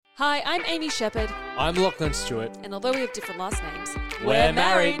Hi, I'm Amy Sheppard, I'm Lachlan Stuart. and although we have different last names, We're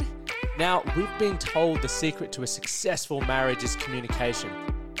married. Now, we've been told the secret to a successful marriage is communication.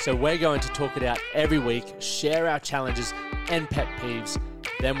 So we're going to talk it out every week, share our challenges and pet peeves.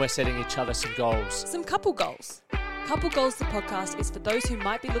 Then we're setting each other some goals. Some couple goals. Couple Goals, the podcast, is for those who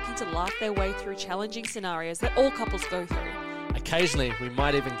might be looking to laugh their way through challenging scenarios that all couples go through. Occasionally, we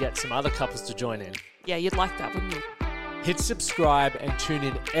might even get some other couples to join in. Yeah, you'd like that, wouldn't you? Hit subscribe and tune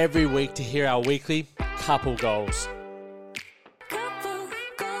in every week to hear our weekly couple goals.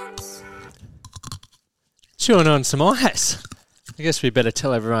 Chewing on some ice. I guess we better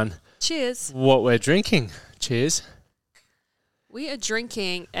tell everyone Cheers. what we're drinking. Cheers. We are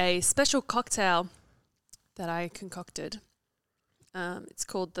drinking a special cocktail that I concocted. It's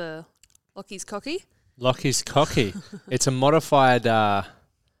called the Lockie's Cocky. Lockie's Cocky. It's a modified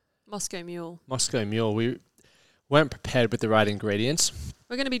Moscow Mule. Moscow Mule. We weren't prepared with the right ingredients.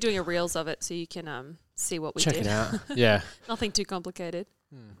 We're going to be doing a reels of it so you can see what we Check did. it out. Yeah. Nothing too complicated.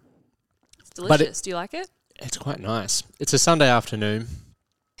 It's But delicious. Do you like it? It's quite nice. It's a Sunday afternoon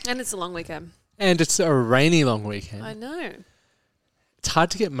And it's a long weekend. and it's a rainy long weekend. I know. It's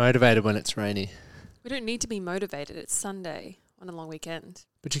hard to get motivated when it's rainy, We don't need to be motivated. It's Sunday on a long weekend.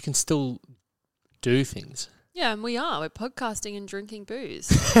 but you can still do things. Yeah, and we are. We're podcasting and drinking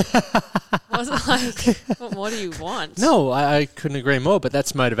booze. I was like, what more do you want? No, I couldn't agree more, but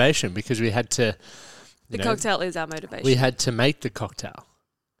that's motivation because we had to, The cocktail is our motivation. we had to make the cocktail.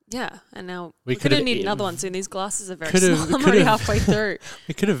 Yeah, and now We we're could going to have need eaten- another one soon. These glasses are very Could have- small. I'm could already have- halfway through.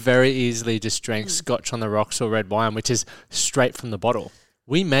 We could have very easily just drank scotch on the rocks or red wine, which is straight from the bottle.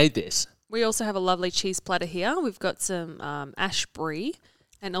 We made this. We also have a lovely cheese platter here. We've got some ash brie.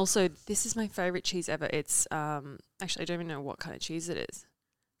 And also, this is my favourite cheese ever. It's, actually, I don't even know what kind of cheese it is.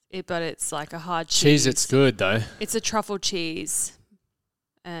 But it's like a hard cheese. Cheese, it's good though. It's a truffle cheese.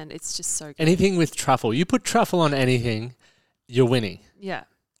 And it's just so good. Anything with truffle. You put truffle on anything, you're winning. Yeah.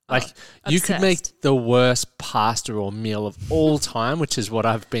 Like, Oh, you could make obsessed. the worst pasta or meal of all time, which is what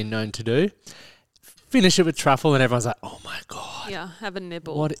I've been known to do. Finish it with truffle and everyone's like, oh my God. Yeah, have a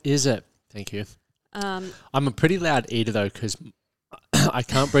nibble. What is it? Thank you. Um, I'm a pretty loud eater though because I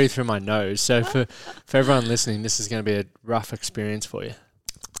can't breathe through my nose. So for everyone listening, this is going to be a rough experience for you.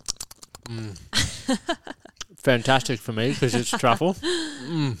 Fantastic for me because it's truffle.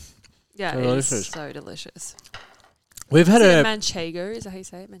 yeah, Delicious. it's so delicious. We've had Is it a... a manchego? Is that how you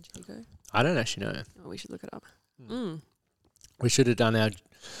say it? Manchego? I don't actually know. Oh, we should look it up. We should have done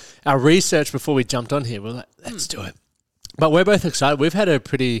our research before we jumped on here. We're like, let's do it. But we're both excited. We've had a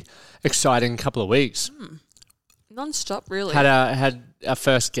pretty exciting couple of weeks. Non-stop, really. Had our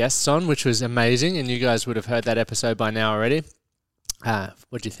first guests on, which was amazing, and you guys would have heard that episode by now already.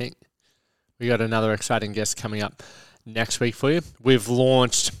 What do you think? We got another exciting guest coming up next week for you. We've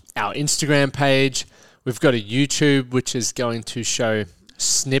launched our Instagram page. We've got a YouTube, which is going to show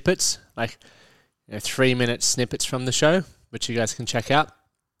snippets, like 3-minute snippets from the show, which you guys can check out.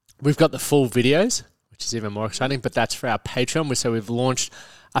 We've got the full videos, which is even more exciting, but that's for our Patreon. So we've launched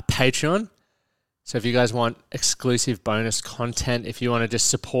a Patreon. So if you guys want exclusive bonus content, if you want to just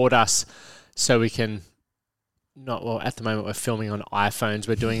support us so we can at the moment we're filming on iPhones.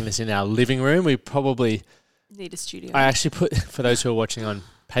 We're doing this in our living room. We probably... Need a studio. I actually put, for those who are watching on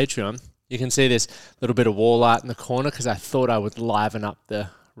Patreon, you can see this little bit of wall art in the corner because I thought I would liven up the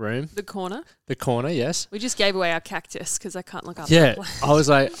room. The corner. The corner, yes. We just gave away our cactus because I can't look up. Yeah, properly. I was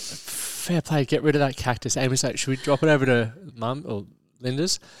like, fair play, get rid of that cactus. Amy's like, should we drop it over to Mum or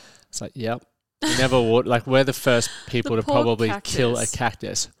Linda's? It's like, yep. We never would. Like, we're the first people The to poor probably cactus. kill a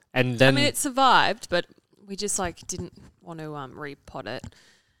cactus. And then... I mean, it survived, but we just didn't want to repot it.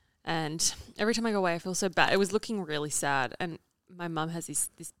 And every time I go away, I feel so bad. It was looking really sad. And my mum has this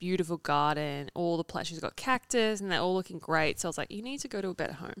beautiful garden, all the plants. She's got cactus, and they're all looking great. So I was like, you need to go to a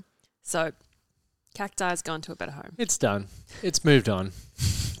better home. So cacti's gone to a better home. It's done. It's moved on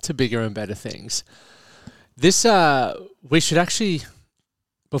to bigger and better things. This, we should actually,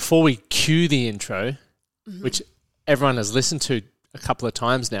 before we cue the intro, which everyone has listened to a couple of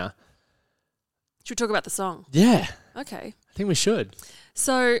times now. Should we talk about the song? Yeah, Okay. I think we should.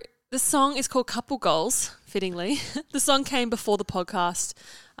 So the song is called Couple Goals, fittingly. The song came before the podcast.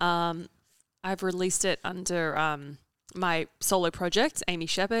 I've released it under my solo project, Amy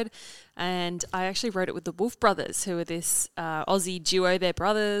Sheppard, and I actually wrote it with the Wolf Brothers, who are this Aussie duo. They're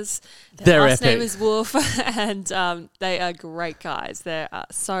brothers. Their They're last name epic. is Wolf, and they are great guys. They're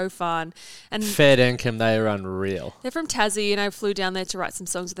so fun. And Fair dinkum, they are unreal. they're from Tassie, and I flew down there to write some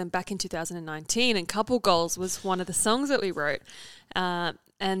songs with them back in 2019, and Couple Goals was one of the songs that we wrote.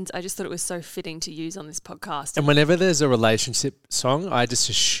 And I just thought it was so fitting to use on this podcast. And whenever there's a relationship song, I just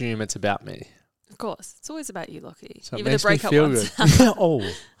assume it's about me. Of course. It's always about you, Lockie. So even it makes the breakup me feel ones. good.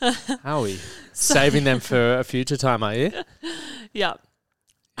 Oh, Howie. Saving them for a future time, are you? Yeah.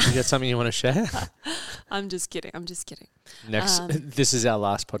 You got something you want to share? I'm just kidding. Next, this is our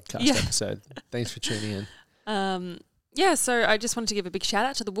last podcast episode. Thanks for tuning in. Yeah, so I just wanted to give a big shout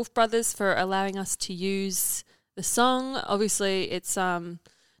out to the Wolf Brothers for allowing us to use the song. Obviously, it's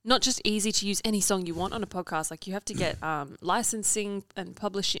not just easy to use any song you want on a podcast. Like, you have to get licensing and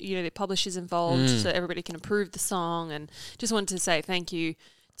publishing, the publishers involved so everybody can approve the song. And just wanted to say thank you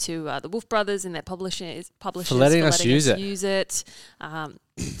to the Wolf Brothers and their publishers for letting us use it.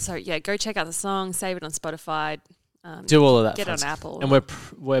 So, yeah, go check out the song, save it on Spotify. Do all of that. Get it on Apple. And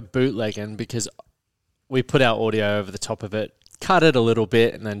we're bootlegging because we put our audio over the top of it, cut it a little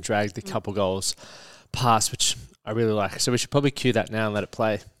bit, and then dragged a couple goals past, which I really like. So we should probably cue that now and let it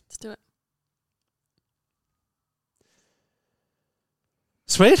play. Let's do it.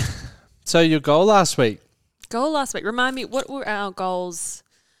 Sweet. So your goal last week. Remind me, what were our goals?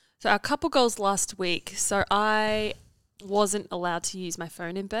 So our couple goals last week. So I wasn't allowed to use my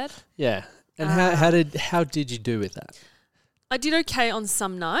phone in bed. Yeah. And how did you do with that? I did okay on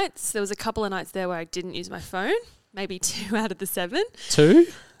some nights. There was a couple of nights there where I didn't use my phone. Maybe 2 out of the 7. 2?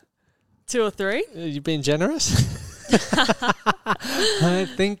 2 or 3. You've been generous. I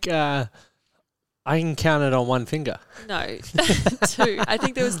think I can count it on one finger. No, 2. I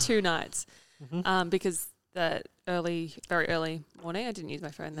think there was 2 nights because the very early morning, I didn't use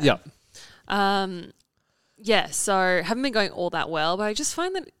my phone then. Yep. Yeah, so haven't been going all that well, but I just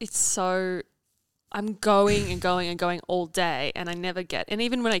find that it's so... I'm going and going and going all day and I never get... And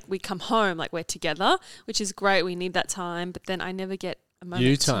even when we come home, like we're together, which is great, we need that time, but then I never get a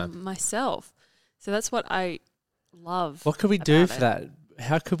moment to myself. So that's what I love. What could we do for that?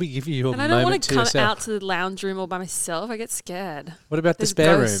 How could we give you a moment to yourself? And I don't want to come out to the lounge room all by myself. I get scared. What about the There's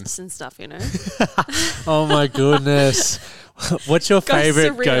spare room? ghosts and stuff, Oh my goodness. What's your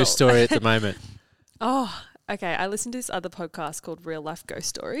favourite ghost story at the moment? Oh, okay. I listened to this other podcast called Real Life Ghost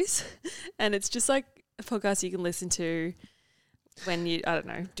Stories, and it's just like a podcast you can listen to when you, I don't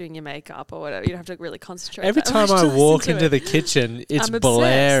know, doing your makeup or whatever. You don't have to really concentrate. Every time I walk into the kitchen, it's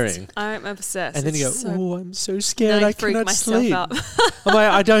blaring. I'm obsessed. And then you go, oh, I'm so scared. I cannot sleep. Up. I'm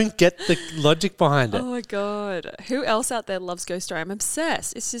like, I don't get the logic behind it. Oh my God. Who else out there loves Ghost Story? I'm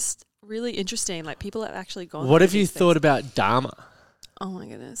obsessed. It's just really interesting. Like, people have actually gone. What have you thought about Dharma? Oh my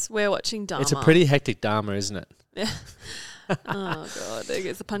goodness. We're watching Dharma. It's a pretty hectic Dharma, isn't it? Yeah. Oh God. There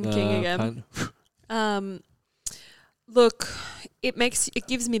goes the pun king again. Look, it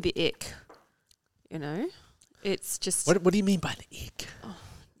gives me the ick. It's just. What do you mean by the ick? Oh,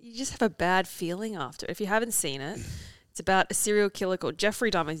 you just have a bad feeling after. If you haven't seen it, it's about a serial killer called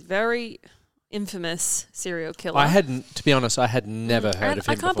Jeffrey Dahmer. He's very infamous serial killer. To be honest, I had never heard of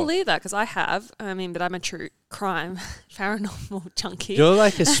him. I can't believe that because I have. I mean, but I'm a true crime paranormal junkie. You're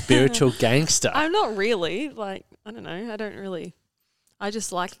like a spiritual gangster. I'm not really. Like, I don't know. I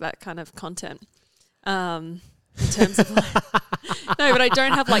just like that kind of content. In terms of like, no, but I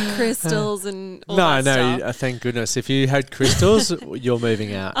don't have like crystals and all that stuff. No, thank goodness. If you had crystals, you're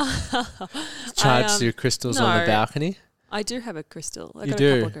moving out. Charged your crystals on the balcony. I do have a crystal. I got do.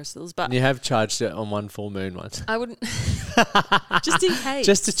 a couple of crystals, but and you have charged it on one full moon once. I wouldn't, just in case,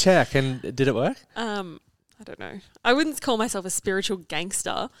 just to check. And did it work? I don't know. I wouldn't call myself a spiritual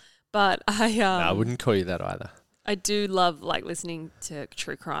gangster, but I wouldn't call you that either. I do love like listening to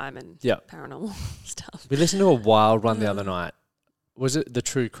true crime and paranormal stuff. We listened to a wild one the other night. Was it the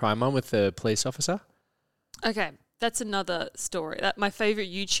true crime one with the police officer? Okay, that's another story. My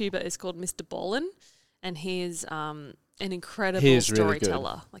favorite YouTuber is called Mr. Ballin, and he is an incredible storyteller.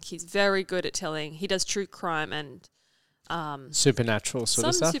 Really, like, he's very good at telling. He does true crime and supernatural sort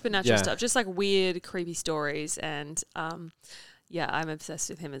of stuff. Some supernatural stuff, just like weird, creepy stories. And yeah, I'm obsessed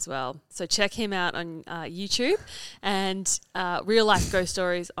with him as well. So check him out on YouTube and Real Life Ghost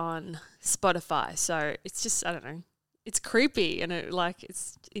Stories on Spotify. So it's just, I don't know, it's creepy and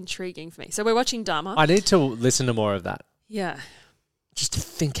it's intriguing for me. So we're watching Dharma. I need to listen to more of that. Yeah. Just to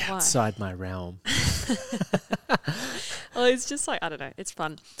think outside my realm. Well, it's just like, I don't know, it's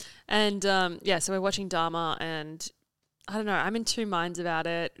fun. And yeah, so we're watching Dharma and I don't know, I'm in two minds about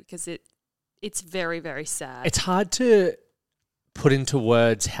it because it's very, very sad. It's hard to put into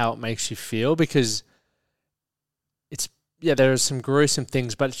words how it makes you feel because there are some gruesome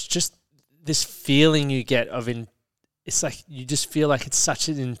things, but it's just this feeling you get it's like you just feel like it's such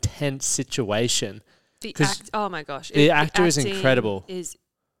an intense situation. Oh my gosh. The actor is incredible. Is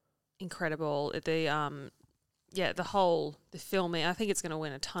incredible. The the filming. I think it's going to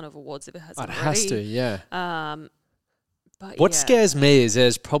win a ton of awards if it hasn't It already. has to, yeah. But What scares me is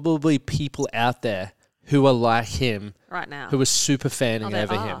there's probably people out there who are like him right now, who are super fanning there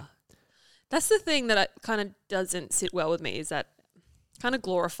over are. him. That's the thing that kind of doesn't sit well with me, is that kind of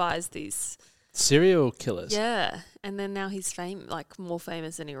glorifies these Serial killers. Yeah, and then now he's more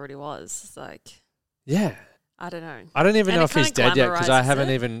famous than he already was. It's like, Yeah. I don't know. I don't even And know it if he's kinda dead yet because I glamorises haven't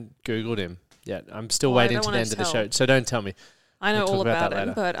it. even Googled him yet. I'm still Well, I waiting don't to the wanna end of the tell. show. So don't tell me. I know We'll all talk about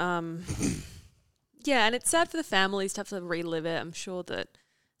about that him, but yeah, and it's sad for the families to have to relive it. I'm sure that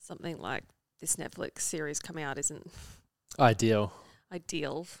something like this Netflix series coming out isn't Ideal.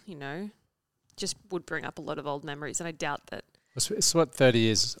 ideal, just would bring up a lot of old memories, and I doubt that. It's what, 30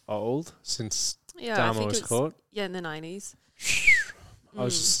 years old since Yeah, I Dharma think was it's caught? in the 90s. I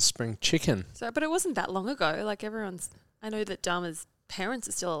was just a spring chicken. So, but it wasn't that long ago. Like I know that Dharma's parents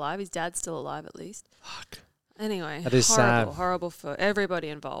are still alive. His dad's still alive, at least. Fuck. Anyway, That is horrible, sad. horrible for everybody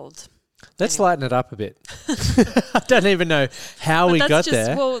involved. Let's Anyway. lighten it up a bit. I don't even know how But we that's got just,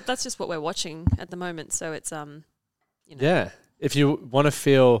 there. Well, that's just what we're watching at the moment. So it's Yeah. If you want to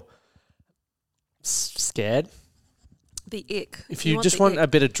feel scared, the ick. if you want just the want ick. a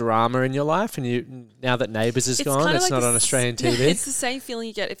bit of drama in your life, and now that Neighbours is gone, kinda it's like not the on Australian TV. It's the same feeling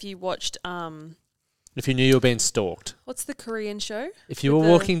you get if you watched If you knew you were being stalked, what's the Korean show? if you were With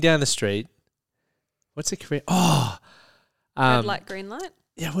the walking down the street, what's a Korean? Red light, green light.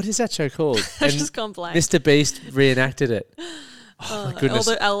 Yeah, what is that show called? I've And just gone blank. Mr. Beast reenacted it. Oh my goodness!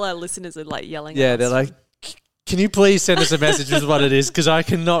 All our listeners are like yelling. Yeah, at they're us. like, can you please send us a message with what it is? Because I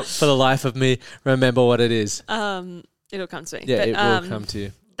cannot, for the life of me, remember what it is. It'll come to me. Yeah, But, it will come to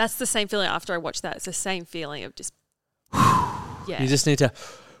you. That's the same feeling after I watched that. It's the same feeling of just yeah. You just need to.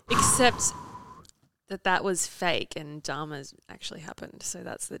 Except that was fake and Dharma's actually happened. So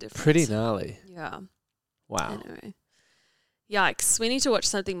that's the difference. Pretty gnarly. Yeah. Wow. Anyway. Yikes. We need to watch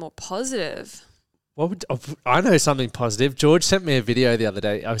something more positive. I know something positive. George sent me a video the other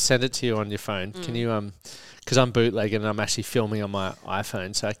day. I sent it to you on your phone. Can you because I'm bootlegging and I'm actually filming on my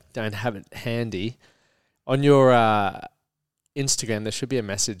iPhone, so I don't have it handy. On your Instagram, there should be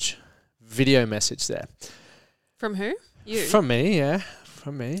a video message there. From who? You? From me, yeah.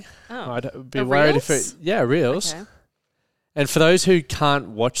 From me. Oh. I'd be A worried Reels? if it... Yeah, Reels. Okay. And for those who can't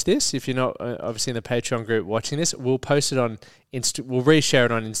watch this, if you're not obviously in the Patreon group watching this, we'll post it on Insta. We'll reshare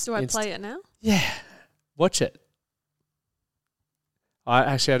it on Insta. Do I play it now? Yeah, watch it.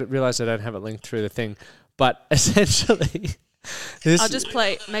 I realised I don't have it linked through the thing, but essentially, I'll just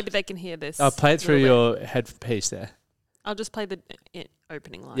play. Maybe they can hear this. I'll play it through little your headpiece there. I'll just play the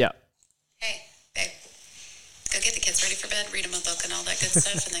opening line. Yeah. Hey, babe, go get the kids ready for bed, read them a book and all that good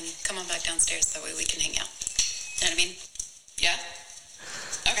stuff, and then come on back downstairs so that way we can hang out. You know what I mean? Yeah?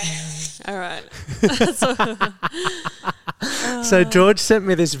 Okay. All right. So George sent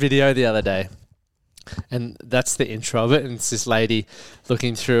me this video the other day, and that's the intro of it. And it's this lady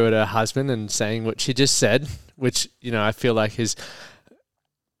looking through at her husband and saying what she just said, which I feel like is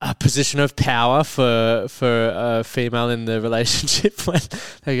a position of power for a female in the relationship when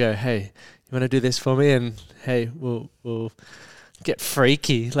they go, "Hey, you want to do this for me?" And hey, we'll get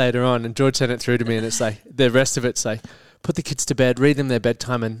freaky later on. And George sent it through to me, and it's like the rest of it's like, put the kids to bed, read them their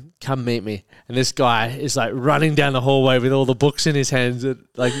bedtime, and come meet me. And this guy is like running down the hallway with all the books in his hands at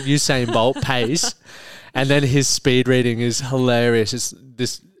like Usain Bolt pace. And then his speed reading is hilarious. It's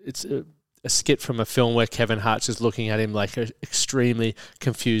a skit from a film where Kevin Hart's just looking at him like an extremely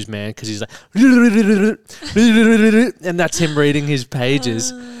confused man because he's like, and that's him reading his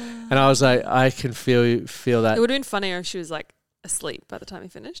pages. And I was like, I can feel that. It would have been funnier if she was like asleep by the time he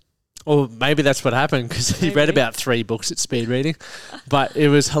finished. Or maybe that's what happened because he read Maybe. about 3 books at speed reading. But it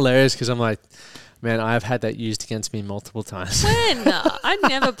was hilarious because I'm like, man, I've had that used against me multiple times. When? I'd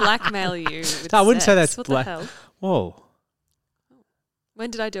never blackmail you with No, I wouldn't say sex. that's What black- the hell? Whoa.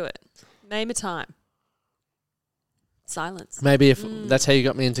 When did I do it? Name a time. Silence. Maybe if that's how you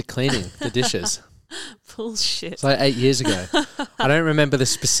got me into cleaning the dishes. Bullshit. It's like 8 years ago. I don't remember the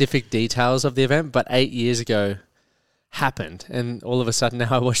specific details of the event, but 8 years ago happened. And all of a sudden now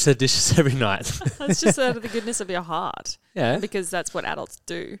I wash the dishes every night. That's just out of the goodness of your heart. Yeah. Because that's what adults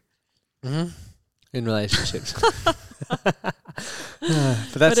do. In relationships. But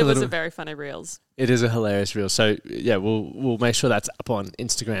But that's it a was little... a very funny reels. It is a hilarious reel. So, yeah, we'll make sure that's up on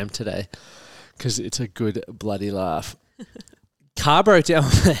Instagram today because it's a good bloody laugh. Car broke down.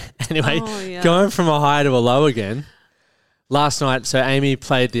 Anyway, Oh, yeah. going from a high to a low again. Last night, so Amy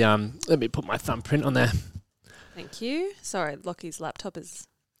played the... let me put my thumbprint on there. Thank you. Sorry, Lockie's laptop is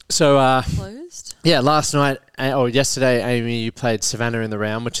So, closed. yeah, last night or yesterday, Amy, you played Savannah in the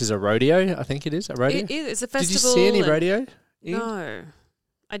Round, which is a rodeo. I think it is a rodeo. It is. It's a festival. Did you see any rodeo? Ian? No,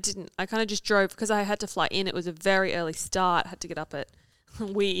 I didn't. I kind of just drove because I had to fly in. It was a very early start. Had to get up at.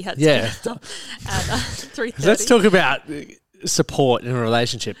 We had to get up at 3:30. Let's talk about support in a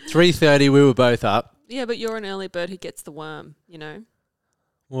relationship. 3:30, we were both up. Yeah, but you're an early bird who gets the worm. You know.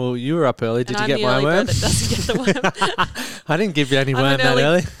 Well, you were up early. Did and you get my worm? That doesn't get the worm. I didn't give you any worm that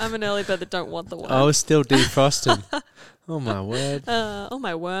early. I'm an early bird that don't want the worm. I was still defrosting. Oh, my word. Oh,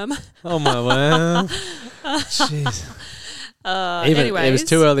 my worm. Oh, my worm. Jeez. Anyways, it was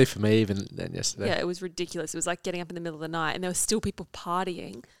too early for me even then yesterday. Yeah, it was ridiculous. It was like getting up in the middle of the night and there were still people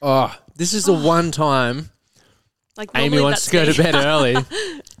partying. Oh, this is the one time like Amy wants to go to bed early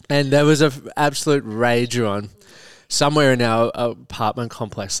and there was an absolute rager on somewhere in our apartment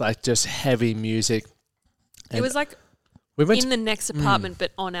complex, like just heavy music. And it was like we went in the next apartment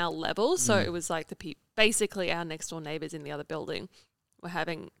but on our level. So it was like basically our next door neighbours in the other building were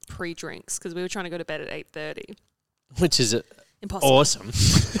having pre-drinks because we were trying to go to bed at 8:30. Which is impossible. Awesome.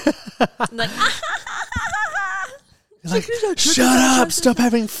 like, shut up, stop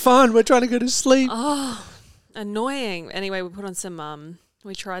having fun. We're trying to go to sleep. Oh, annoying. Anyway, we put on some,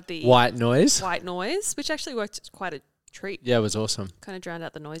 we tried the white noise, which actually worked quite a treat. Yeah, it was awesome. Kind of drowned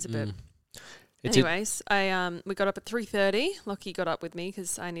out the noise a bit. It Anyways, we got up at 3:30. Lockie got up with me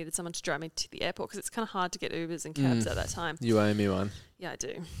because I needed someone to drive me to the airport because it's kind of hard to get Ubers and cabs at that time. You owe me one. Yeah, I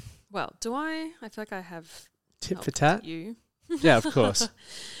do. Well, do I? I feel like I have tit for tat. You. Yeah, of course.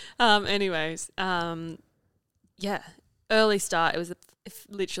 Anyways, yeah, early start. It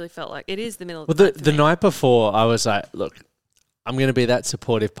literally felt like it is the middle of the night. The night before, I was like, look, I'm going to be that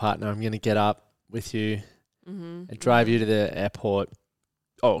supportive partner. I'm going to get up with you and drive you to the airport.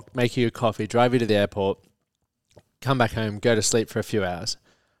 Oh, make you a coffee, drive you to the airport, come back home, go to sleep for a few hours.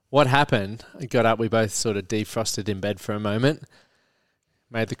 What happened? I got up, we both sort of defrosted in bed for a moment,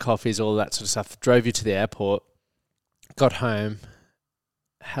 made the coffees, all that sort of stuff, drove you to the airport, got home,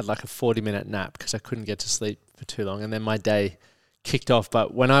 had like a 40-minute nap because I couldn't get to sleep for too long, and then my day kicked off.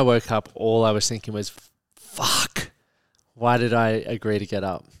 But when I woke up, all I was thinking was, fuck, why did I agree to get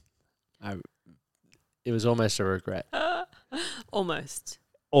up? It was almost a regret. Almost.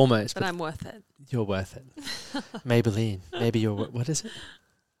 But I'm worth it. You're worth it. Maybelline. Maybe you're... What is it?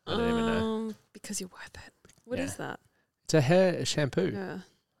 I don't even know. Because you're worth it. What is that? It's a hair shampoo. Yeah.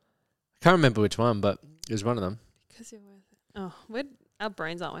 I can't remember which one, but it was one of them. Because you're worth it. Oh, our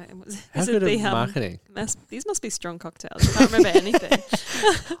brains aren't working. How good at marketing? These must be strong cocktails. I can't remember anything.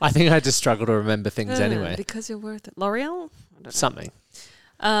 I think I just struggle to remember things anyway. Because you're worth it. L'Oreal? Something.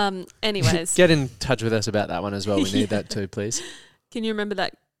 Anyways. Get in touch with us about that one as well. We need that too, please. Can you remember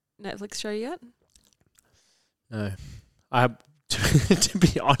that Netflix show yet? No. To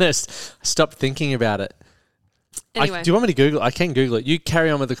be honest, I stopped thinking about it. Anyway. Do you want me to Google? I can Google it. You carry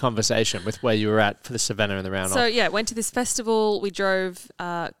on with the conversation with where you were at for the Savannah and the Round. So, yeah, went to this festival. We drove,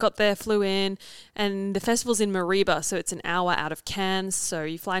 got there, flew in, and the festival's in Mariba, so it's an hour out of Cairns. So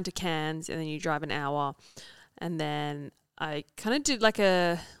you fly into Cairns, and then you drive an hour. And then I kind of did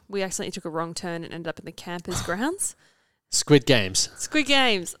we accidentally took a wrong turn and ended up in the campers' grounds. Squid Games.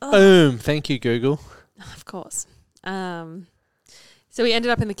 Oh. Boom. Thank you, Google. Of course. So we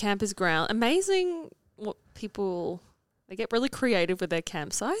ended up in the campers' ground. Amazing what people, they get really creative with their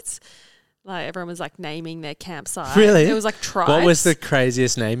campsites. Like everyone was like naming their campsite. Really? It was like tribes. What was the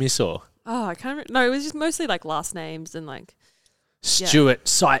craziest name you saw? Oh, I can't remember. No, it was just mostly like last names and like. Stuart,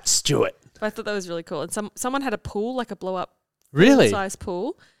 site Stuart. But I thought that was really cool. And someone had a pool, like a blow up size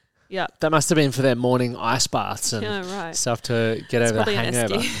pool. Yeah. That must have been for their morning ice baths and stuff to get over the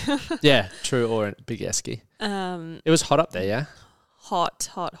hangover. Yeah, true, or a big esky. It was hot up there, yeah? Hot.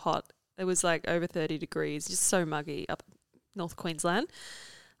 It was like over 30 degrees, just so muggy up North Queensland.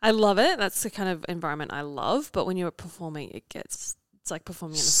 I love it. That's the kind of environment I love. But when you're performing, it's like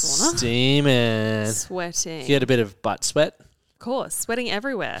performing in a sauna. Steaming. Sweating. You get a bit of butt sweat? Of course. Sweating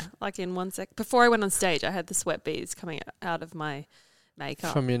everywhere. Like in 1 sec. Before I went on stage, I had the sweat beads coming out of my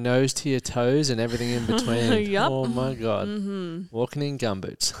makeup. From your nose to your toes and everything in between. Yep. Oh, my God. Mm-hmm. Walking in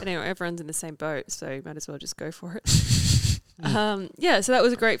gumboots. But anyway, everyone's in the same boat, so you might as well just go for it. So that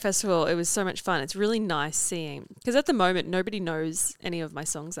was a great festival. It was so much fun. It's really nice seeing, because at the moment nobody knows any of my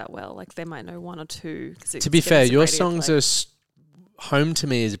songs that well. Like they might know one or two. To be fair, your songs are Home to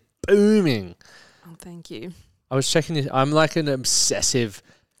Me is booming. Oh, thank you. I was checking. I'm like an obsessive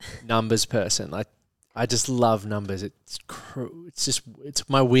numbers person. Like I just love numbers. It's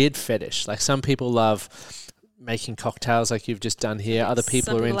my weird fetish. Like some people love making cocktails like you've just done here. Other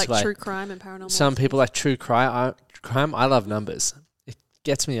people are into like true crime and paranormal. Some people like true crime. I love numbers.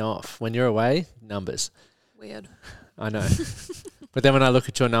 gets me off. When you're away, numbers. Weird. I know. But then when I look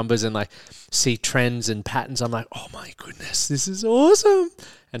at your numbers and like see trends and patterns, I'm like, oh my goodness, this is awesome.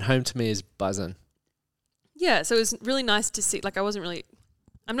 And home to me is buzzing. Yeah, so it was really nice to see. Like,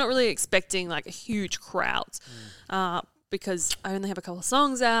 I'm not really expecting like a huge crowd because I only have a couple of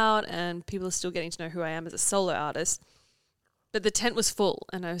songs out and people are still getting to know who I am as a solo artist. But the tent was full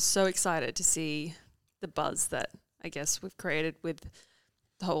and I was so excited to see the buzz that I guess we've created with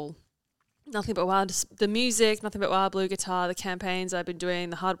the whole Nothing But Wild, the music, Nothing But Wild Blue guitar, the campaigns I've been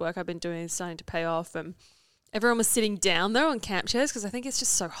doing, the hard work I've been doing is starting to pay off. And everyone was sitting down though on camp chairs because I think it's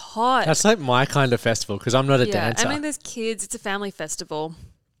just so hot. That's like my kind of festival because I'm not a dancer. I mean, there's kids. It's a family festival.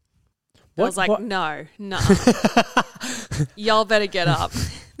 What, I was like, no. Y'all better get up.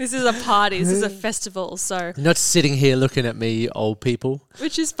 This is a party. This is a festival. So You're not sitting here looking at me, old people.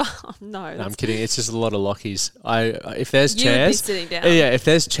 which is fun. No, I'm kidding. It's just a lot of lockies. If there's you would be chairs, sitting down. yeah. If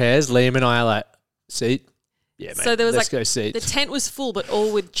there's chairs, Liam and I are like seat. Yeah, mate. So there was let's like go seat. the tent was full, but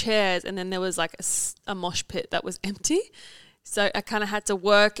all with chairs, and then there was like a mosh pit that was empty. So I kind of had to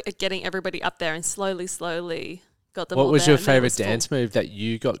work at getting everybody up there, and slowly got them. What all was there, your and then it favorite was full. dance move that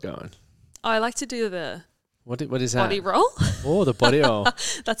you got going? Oh, I like to do the What is that? body roll. Oh, the body roll.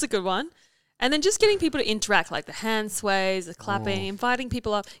 That's a good one. And then just getting people to interact, like the hand sways, the clapping, inviting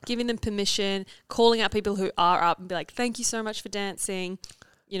people up, giving them permission, calling out people who are up and be like, thank you so much for dancing.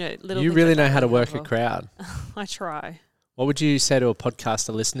 You know, little. You things really like know that how to really work a helpful. crowd. I try. What would you say to a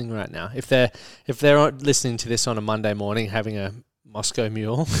podcaster listening right now? If they're listening to this on a Monday morning, having a Moscow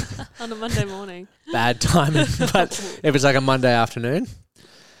Mule, On a Monday morning. bad timing. But if it's like a Monday afternoon,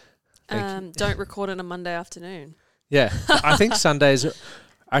 Don't record on a Monday afternoon. yeah, I think Sundays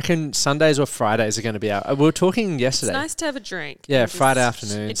or Fridays are going to be out. We were talking yesterday. It's nice to have a drink. Yeah, and just- Friday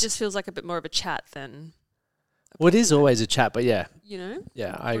afternoons. It just feels like a bit more of a chat than, Well, it is always a chat, but yeah, you know?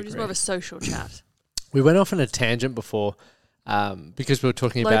 I Or just agree. more of a social chat. We went off on a tangent before because we were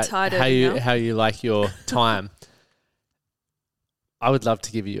talking Low about tide how over you now. how you like your time. I would love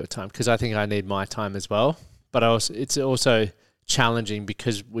to give you your time because I think I need my time as well. But it's also challenging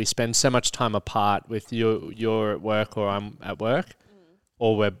because we spend so much time apart with you're at work or I'm at work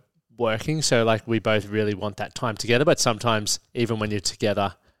or we're working. So like we both really want that time together. But sometimes even when you're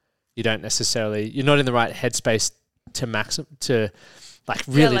together, you're not in the right headspace to like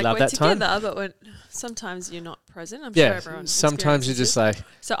really like love we're that time. together, but sometimes you're not present. I'm Yeah, sure everyone sometimes you're experiences just like,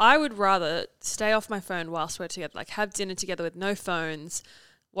 So I would rather stay off my phone whilst we're together, like have dinner together with no phones,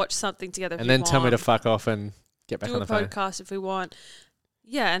 watch something together if and you then tell me to want, fuck off and get back do on a the phone. podcast if we want.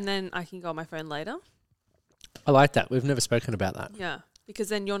 Yeah, and then I can go on my phone later. I like that. We've never spoken about that. Yeah, because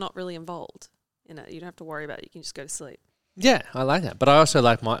then you're not really involved in it. You don't have to worry about it. You can just go to sleep. Yeah, I like that. But I also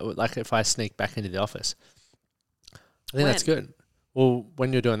like if I sneak back into the office. I think that's good. Well,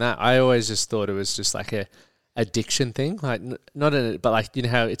 when you're doing that, I always just thought it was just like a addiction thing, like but like you know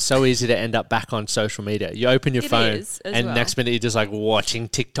how it's so easy to end up back on social media. You open your It phone is, as and well. next minute you're just like watching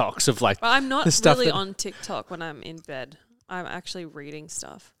TikToks of like But I'm not the stuff really that- on TikTok when I'm in bed. I'm actually reading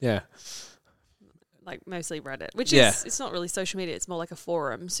stuff, yeah. like mostly Reddit, which Yeah. is, it's not really social media. It's more like a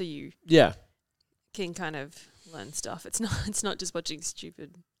forum, so you Yeah. can kind of learn stuff. It's not just watching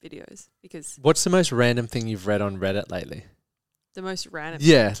stupid videos, because What's the most random thing you've read on Reddit lately? the most random.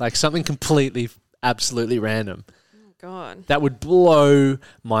 Yeah, like something completely, absolutely random. Oh, God. That would blow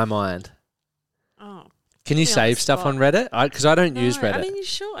my mind. Oh. Can you Put me on the save stuff spot. on Reddit? Because I don't use No, Reddit. I mean,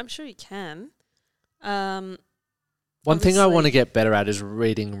 I'm sure you can. One thing I obviously- want to get better at is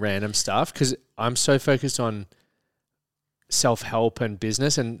reading random stuff because I'm so focused on self-help and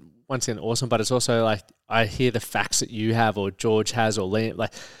business, and once again, awesome, but it's also like I hear the facts that you have or George has or Liam,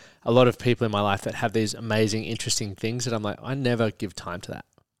 like a lot of people in my life that have these amazing, interesting things that I'm like, I never give time to that.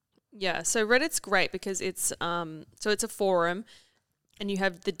 Yeah, so Reddit's great because it's it's a forum, and you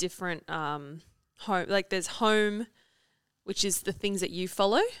have the different home, like there's home, which is the things that you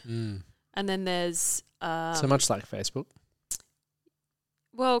follow, and then there's So much like Facebook.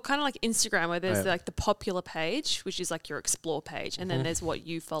 well, kind of like Instagram, where there's Yeah. like the popular page, which is like your explore page, and then there's what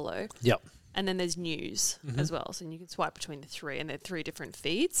you follow, Yep. and then there's news as well. So you can swipe between the three, and they're three different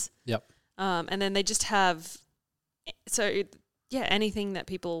feeds. Yep. And then they just have, anything that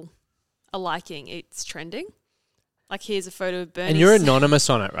people are liking, it's trending. Like here's a photo of Bernie. And you're anonymous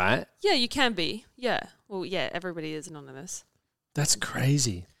on it, right? Yeah, you can be. Yeah. Well, yeah, everybody is anonymous, That's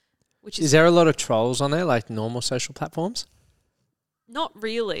crazy. which Is is there a lot of trolls on there, like normal social platforms? not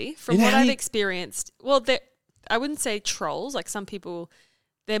really. From You know what how I've you- experienced, I wouldn't say trolls. Like some people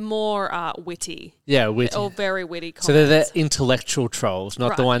They're more witty. Yeah, witty. They're all very witty comments. So they're the intellectual trolls,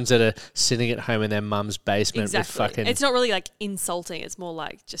 not the Right. ones that are sitting at home in their mum's basement Exactly. with fucking... It's not really like insulting. It's more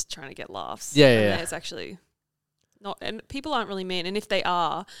like just trying to get laughs. Yeah, And yeah. It's actually not, and people aren't really mean. And if they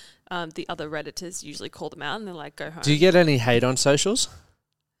are, the other Redditors usually call them out and they're like, go home. Do you get any hate on socials?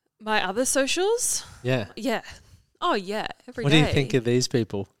 My other socials? Yeah. Yeah. Oh, yeah. Every What day. do you think of these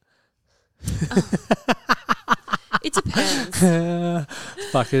people? It depends.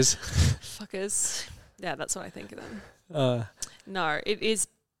 Fuckers. Fuckers. Yeah, that's what I think of them. Uh, No, it is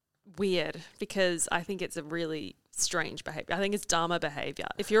weird because I think it's a really strange behavior. I think it's Dharma behavior.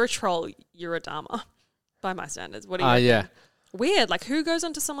 If you're a troll, you're a Dharma by my standards. What do you reckon? yeah. Weird. Like, who goes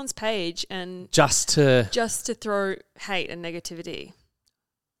onto someone's page and Just to throw hate and negativity?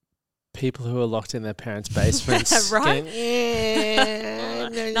 people who are locked in their parents' basements. Right?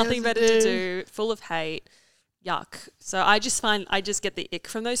 Going, Nothing better to do, full of hate. Yuck. So I just get the ick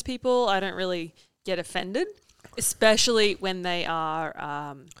from those people. I don't really get offended, especially when they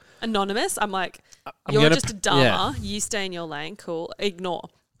are anonymous. I'm like, you're just a Dharma. Yeah. You stay in your lane. Cool. Ignore. I'm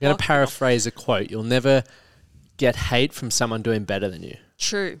going Block to them. paraphrase a quote. You'll never get hate from someone doing better than you.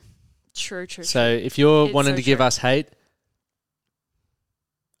 True. So if you're It's wanting so to give true. us hate,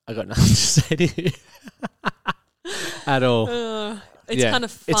 I got nothing to say to you at all. It's kind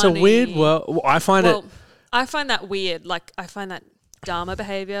of funny. It's a weird world. I find it. I find that weird. Like, I find that Dharma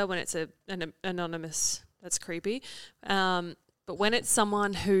behavior when it's an anonymous, that's creepy. But when it's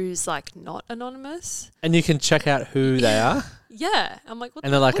someone who's like not anonymous, And you can check out who they are. yeah, I'm like, what?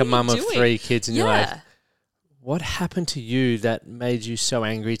 And they're like what a are you mum of doing? 3 kids, and you're like, Yeah. what happened to you that made you so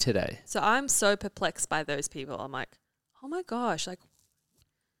angry today? So I'm so perplexed by those people. I'm like, oh my gosh, like,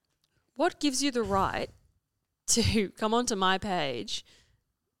 what gives you the right to come onto my page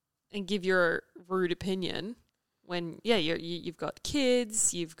and give your rude opinion when, yeah, you've got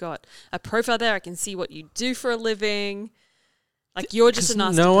kids, you've got a profile there, I can see what you do for a living. Like, you're just a 'Cause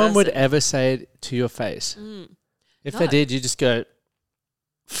nasty no one would person. ever say it to your face. If they No. did, you just go,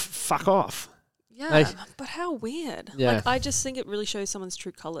 fuck off. Yeah, like- but how weird. Yeah. Like, I just think it really shows someone's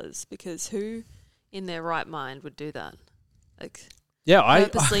true colours, because who in their right mind would do that? Like, Yeah,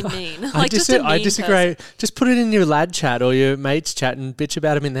 purposely mean. I, Like, just a I mean disagree. Just put it in your lad chat or your mates chat and bitch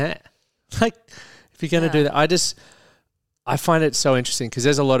about them in there. Like, if you're going to do that, I find it so interesting because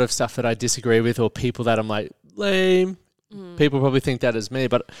there's a lot of stuff that I disagree with, or people that I'm like, lame. People probably think that is me,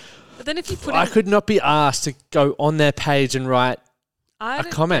 but then if you put I in, could not be asked to go on their page and write a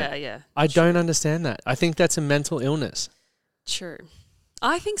comment. Yeah. I don't understand that. I think that's a mental illness. True.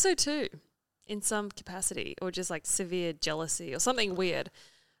 I think so too, in some capacity, or just like severe jealousy or something weird.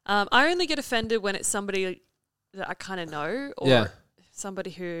 I only get offended when it's somebody that I kind of know, or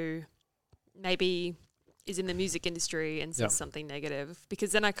somebody who maybe is in the music industry and says something negative,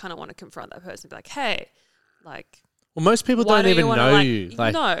 because then I kind of want to confront that person and be like, hey, like, Well, most people why don't even you wanna, know like, you.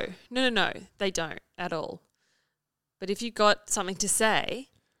 Like, No, they don't at all. But if you got something to say,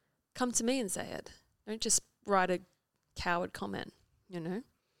 come to me and say it. Don't just write a coward comment, you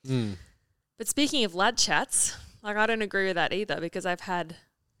know? But speaking of lad chats, like, I don't agree with that either, because I've had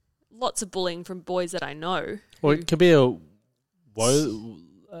lots of bullying from boys that I know. Or it could be a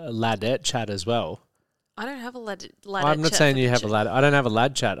ladette chat as well. I don't have a lad I'm not chat saying for you have a picture. lad. I don't have a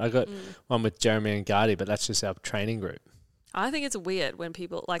lad chat. I got one with Jeremy and Gardy, but that's just our training group. I think it's weird when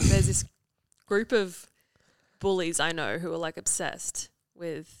people, like, there's this group of bullies I know who are like obsessed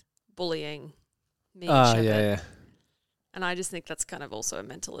with bullying me and Sheppard. Yeah. And I just think that's kind of also a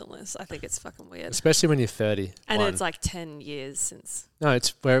mental illness. I think it's fucking weird. Especially when you're 30. And it's like 10 years since. No,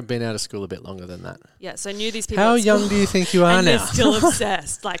 we've been out of school a bit longer than that. Yeah, so I knew these people. How at young school, do you think you are and now? they're still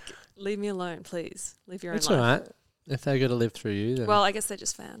obsessed. Like, leave me alone, please. Live your own It's life. all right. If they got to live through you, then. Well, I guess they're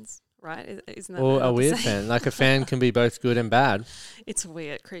just fans, right? Isn't that or what a to weird say? fan. Like, a fan can be both good and bad. It's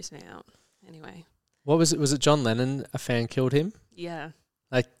weird. It creeps me out. Anyway, What was it? Was it John Lennon? A fan killed him? yeah.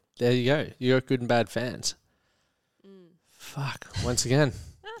 Like, there you go. You got good and bad fans. Fuck. Once again,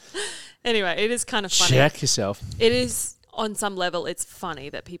 Anyway, it is kind of funny. check yourself. It is, on some level, it's funny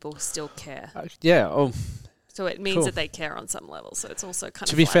that people still care. Yeah. Oh, So it means Cool. that they care on some level. So it's also kind of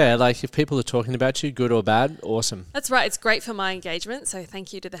to be flattering. fair, like, if people are talking about you, good or bad, awesome. That's right. It's great for my engagement. So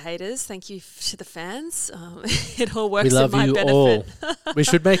thank you to the haters. Thank you to the fans. It all works We love in my you benefit. all. We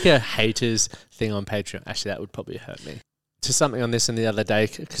should make a haters thing on Patreon. Actually, that would probably hurt me. To something on this and the other day,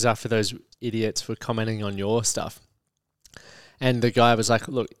 because after those idiots were commenting on your stuff, and the guy was like,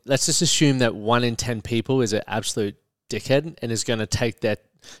 look, let's just assume that 1 in 10 people is an absolute dickhead and is going to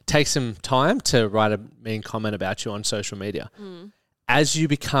take some time to write a mean comment about you on social media. As you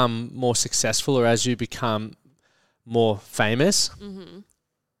become more successful, or as you become more famous,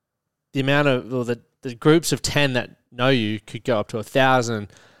 the amount of, or the groups of 10 that know you could go up to 1,000,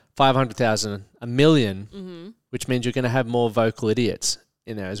 500,000, 1 million, which means you're going to have more vocal idiots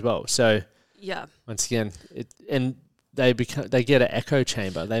in there as well. So yeah, once again, they get an echo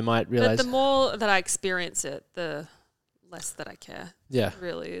chamber. They might realize. But the more that I experience it, the less that I care. Yeah,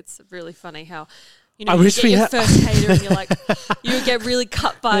 really, it's really funny how. I wish we had your first hater and you're like, you get really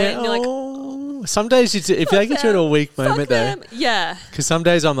cut by it and you're like, some days if I get you at a weak moment though. Yeah. Because some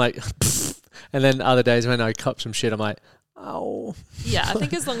days I'm like, and then other days when I cop some shit, I'm like, oh. Yeah, I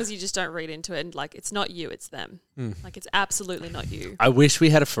think as long as you just don't read into it and like, it's not you, it's them. Like, it's absolutely not you. I wish we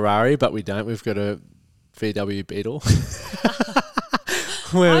had a Ferrari, but we don't. We've got a VW Beetle. I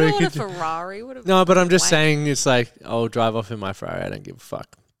don't want a Ferrari. No, but I'm just saying it's like, I'll drive off in my Ferrari. I don't give a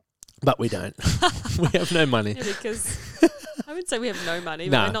fuck. But we don't. We have no money. Yeah, because I would say we have no money,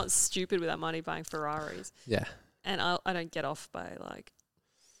 but we're not stupid with our money buying Ferraris. Yeah. And I don't get off by like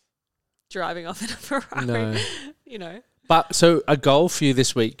driving off in a Ferrari, no. You know. But so a goal for you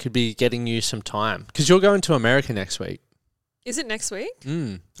this week could be getting you some time because you're going to America next week. Is it next week?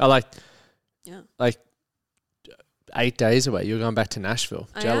 I like 8 days away. You're going back to Nashville.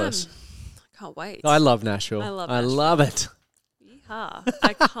 Jealous. I can't wait. I love Nashville. I love it.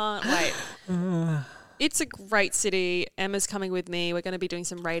 I can't wait. It's a great city. Emma's coming with me. We're going to be doing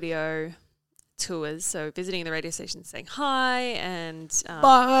some radio tours, so visiting the radio station, saying hi and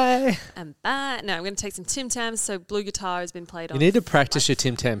bye and bye. No, I'm going to take some Tim Tams. So blue guitar has been played on. You need to practice your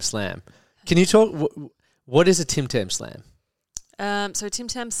Tim Tam slam. Can you talk? What is a Tim Tam slam? So Tim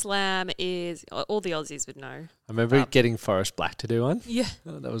Tam slam is all the Aussies would know. I remember getting Forrest Black to do one. Yeah,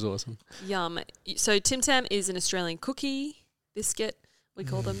 that was awesome. Yum. So Tim Tam is an Australian cookie biscuit, we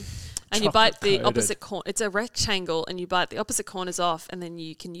call them, and you bite the opposite corner. It's a rectangle, and you bite the opposite corners off, and then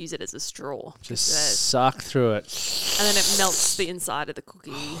you can use it as a straw. Just suck through it, and then it melts the inside of the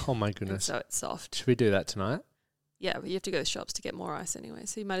cookie. Oh my goodness! So it's soft. Should we do that tonight? Yeah, but you have to go to the shops to get more ice anyway,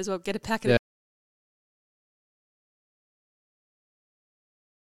 so you might as well get a packet.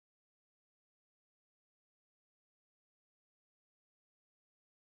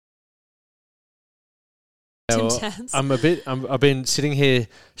 I've been sitting here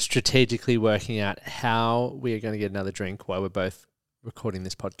strategically working out how we are going to get another drink while we're both recording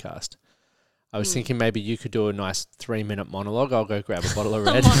this podcast. I was thinking maybe you could do a nice 3-minute monologue. I'll go grab a bottle of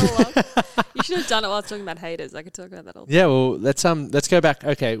red. You should have done it while I was talking about haters. I could talk about that all day. Yeah, well, let's go back.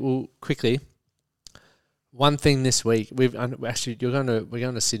 Okay, well, quickly. One thing this week, we're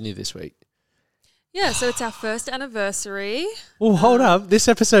going to Sydney this week. Yeah, so it's our first anniversary. Well, hold up. This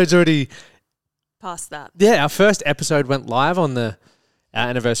episode's already past that. Yeah, our first episode went live on our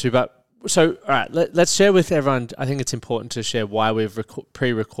anniversary. But so, all right, let's share with everyone. I think it's important to share why we've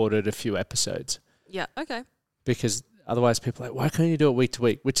pre-recorded a few episodes. Yeah, okay. Because otherwise people are like, why can't you do it week to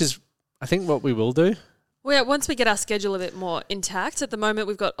week? Which is, I think, what we will do. Well, yeah, once we get our schedule a bit more intact. At the moment,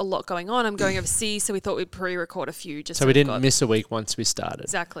 we've got a lot going on. I'm going overseas, so we thought we'd pre-record a few. So we didn't miss a week once we started.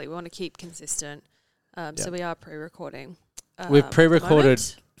 Exactly. We want to keep consistent. So we are pre-recording. We've pre-recorded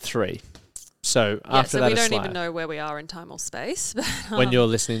 3. So after that, we don't even know where we are in time or space. When you're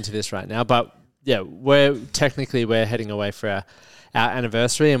listening to this right now. But yeah, we're heading away for our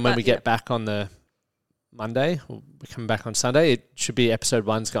anniversary. And when we get back on the Monday, we're coming back on Sunday, it should be episode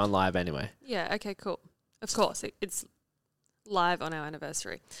 1's gone live anyway. Yeah, okay, cool. Of course, it's live on our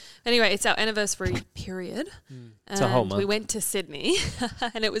anniversary. Anyway, it's our anniversary period. It's a whole month. We went to Sydney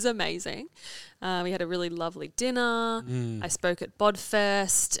and it was amazing. We had a really lovely dinner. I spoke at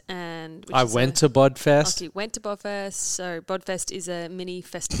Bodfest I went to Bodfest. Okay, went to Bodfest. So Bodfest is a mini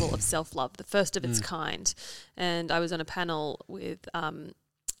festival of self-love, the first of its kind. And I was on a panel with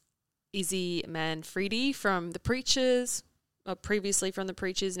Izzy Manfredi from The Preachers, previously from The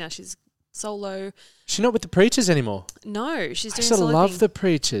Preachers. Now she's solo. She's not with The Preachers anymore. No, she's doing solo. I still love The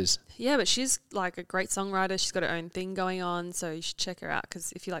Preachers. Yeah, but she's like a great songwriter. She's got her own thing going on, so you should check her out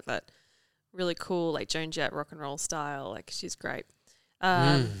because if you like that really cool like Joan Jett rock and roll style, like she's great.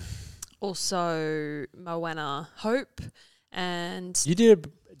 Also Moana Hope, and you did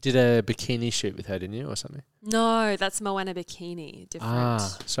a bikini shoot with her, didn't you, or something? No, that's Moana Bikini. Different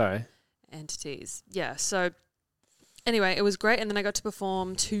sorry. entities. Yeah, so anyway, it was great. And then I got to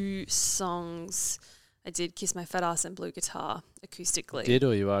perform 2 songs. I did Kiss My Fat Ass and Blue Guitar acoustically. Did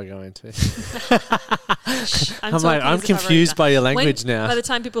or you are going to? I'm confused by your language now. By the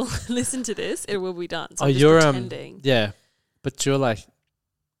time people listen to this, it will be done. So you're pretending. Yeah, but you're like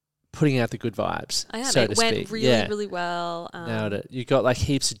putting out the good vibes. I am. So It to went speak. really, really well. Nailed it. You got like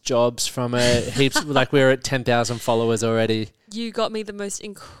heaps of jobs from it. Heaps like we're at 10,000 followers already. You got me the most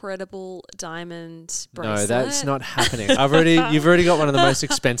incredible diamond bracelet. No, that's not happening. You've already got one of the most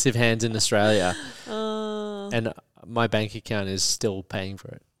expensive hands in Australia, and my bank account is still paying for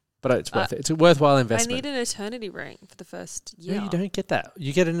it. But it's worth it. It's a worthwhile investment. I need an eternity ring for the first year. No, you don't get that.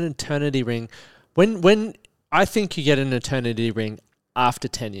 You get an eternity ring when I think you get an eternity ring after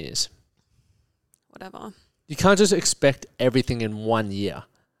 10 years. Whatever. You can't just expect everything in 1 year.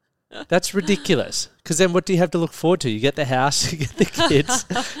 That's ridiculous. Because then what do you have to look forward to? You get the house, you get the kids,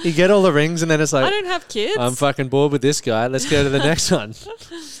 you get all the rings, and then it's like, I don't have kids. I'm fucking bored with this guy. Let's go to the next one.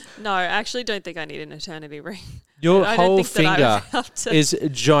 No, I actually don't think I need an eternity ring. Your I whole don't think that I finger would have to. is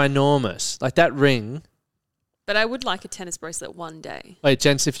ginormous. Like that ring. But I would like a tennis bracelet one day. Wait,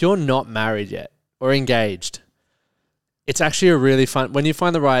 gents, if you're not married yet or engaged, it's actually a really fun, when you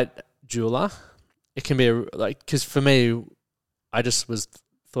find the right jeweler, it can be because for me, I just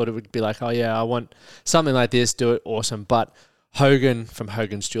thought it would be like, oh yeah, I want something like this, do it, awesome. But Hogan from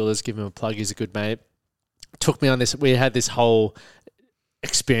Hogan's Jewelers, give him a plug, he's a good mate, took me on this. We had this whole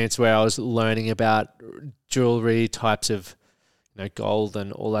experience where I was learning about jewelry types of, gold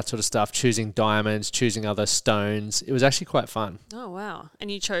and all that sort of stuff, choosing diamonds, choosing other stones. It was actually quite fun. Oh, wow. And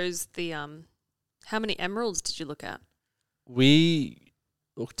you chose the, how many emeralds did you look at? We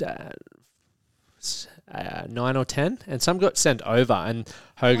looked at 9 or 10, and some got sent over. And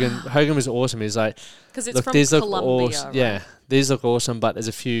Hogan was awesome. He's like, because it's look, from these Colombia, look awesome. right? Yeah, these look awesome, but there's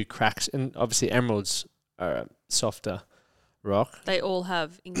a few cracks, and obviously emeralds are a softer rock. They all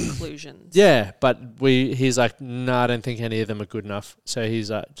have inclusions. Yeah, but he's like, no, I don't think any of them are good enough. So he's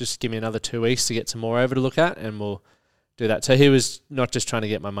like, just give me another 2 weeks to get some more over to look at, and we'll do that. So he was not just trying to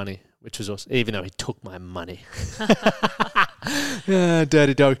get my money, which was awesome, even though he took my money.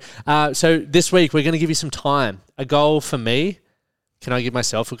 Dirty dog. So this week we're going to give you some time. A goal for me. Can I give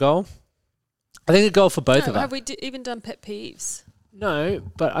myself a goal? I think a goal for both of us. Have we even done pet peeves? No,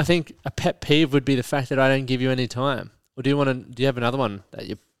 but I think a pet peeve would be the fact that I don't give you any time. Or do you have another one that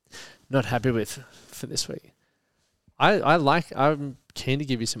you're not happy with for this week? I'm keen to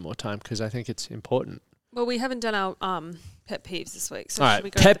give you some more time because I think it's important. Well, we haven't done our pet peeves this week. So all should we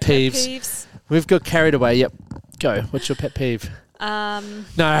right, go pet to the peeves. We've got carried away. Yep. Go. What's your pet peeve? No,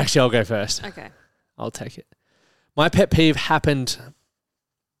 actually, I'll go first. Okay. I'll take it. My pet peeve happened a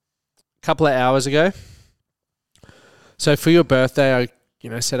couple of hours ago. So for your birthday,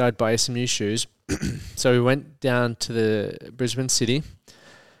 I said I'd buy you some new shoes. So we went down to the Brisbane city,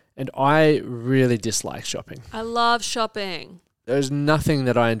 and I really dislike shopping. I love shopping. There's nothing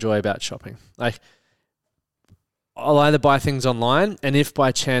that I enjoy about shopping. Like, I'll either buy things online, and if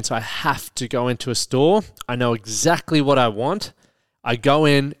by chance I have to go into a store, I know exactly what I want. I go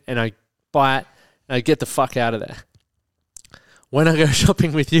in and I buy it, and I get the fuck out of there. When I go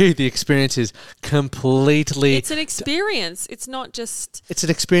shopping with you, the experience is completely... It's an experience. It's not just... It's an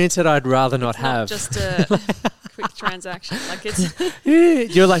experience that I'd rather not have. Not just a quick transaction. Like it's...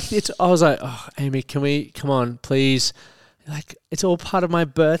 You're like... I was like, oh, Amy, can we... Come on, please. Like, it's all part of my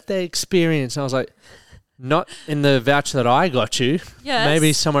birthday experience. And I was like, not in the voucher that I got you. Yes.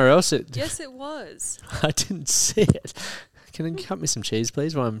 Maybe somewhere else. Yes, it was. I didn't see it. Can you cut me some cheese,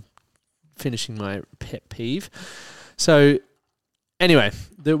 please, while I'm finishing my pet peeve? So... Anyway,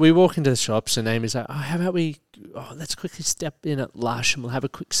 we walk into the shops and Amy's like, how about let's quickly step in at Lush and we'll have a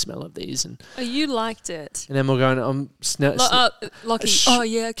quick smell of these. And you liked it. And then we're going, Lockie,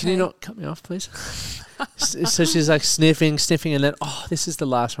 yeah, okay. Can you not cut me off, please? So she's like sniffing, and then, this is the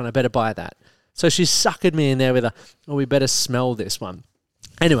last one. I better buy that. So she suckered me in there with we better smell this one.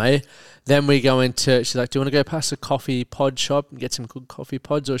 Anyway, then we go into, she's like, do you want to go past a coffee pod shop and get some good coffee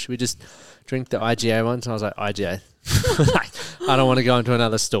pods, or should we just drink the IGA ones? And I was like, IGA. I don't want to go into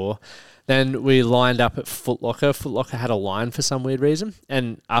another store. Then we lined up at Foot Locker. Foot Locker had a line for some weird reason.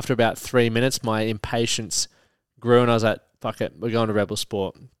 And after about 3 minutes, my impatience grew and I was like, fuck it, we're going to Rebel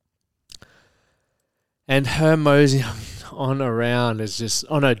Sport. And her mosey on around is just,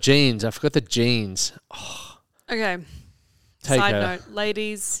 jeans. I forgot the jeans. Okay. Side note,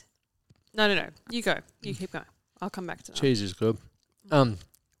 ladies. No. You go. You keep going. I'll come back to that. Cheese is good. Yeah,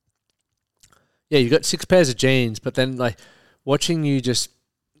 you got 6 pairs of jeans, but then like watching you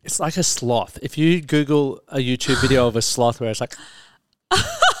it's like a sloth. If you Google a YouTube video of a sloth where it's like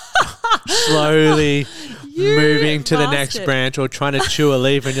slowly moving to the next branch or trying to chew a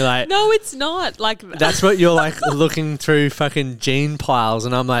leaf and you're like... No, it's not like that. That's what you're like looking through fucking jean piles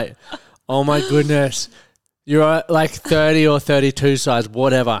and I'm like, oh my goodness. You're like 30 or 32 size,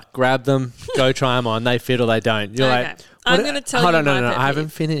 whatever. Grab them, go try them on. They fit or they don't. You're like, I'm going to tell Hold you on, my no, pet I haven't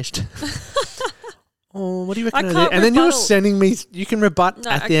peeve. finished. Oh, what do you reckon? I I did? can't And then you're rebuttal. sending me. You can rebut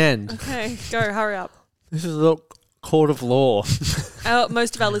at the end. Okay, go, hurry up. This is a little court of law.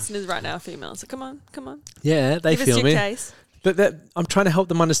 Most of our listeners right now are female, so come on. Yeah, they Give feel us your me. case. But I'm trying to help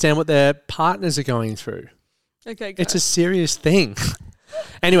them understand what their partners are going through. Okay, go. It's a serious thing.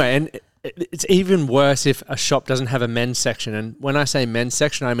 Anyway, and it's even worse if a shop doesn't have a men's section. And when I say men's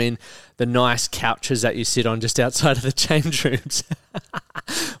section, I mean the nice couches that you sit on just outside of the change rooms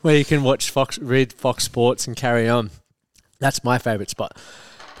where you can read Fox Sports and carry on. That's my favourite spot.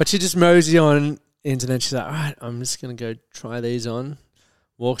 But she just mosey on into then she's like, all right, I'm just going to go try these on.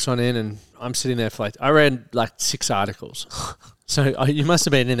 Walks on in and I'm sitting there for I read 6 articles. So you must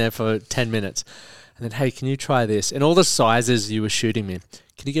have been in there for 10 minutes. And then, hey, can you try this? And all the sizes you were shooting me.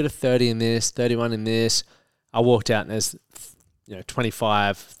 Can you get a 30 in this, 31 in this? I walked out and there's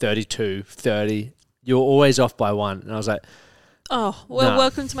 25, 32, 30. You're always off by one. And I was like, oh, well, nah.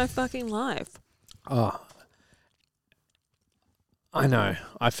 welcome to my fucking life. Oh, I know.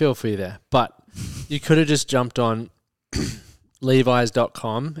 I feel for you there. But you could have just jumped on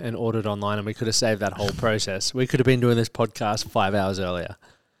Levi's.com and ordered online and we could have saved that whole process. We could have been doing this podcast 5 hours earlier.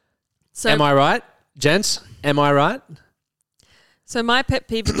 So, Am I right, gents? Am I right? So my pet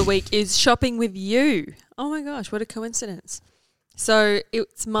peeve of the week is shopping with you. Oh my gosh, what a coincidence. So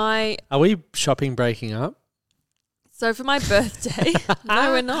it's my... Are we shopping breaking up? So for my birthday...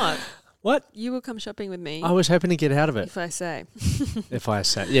 No, we're not. What? You will come shopping with me. I was hoping to get out of it. If I say. If I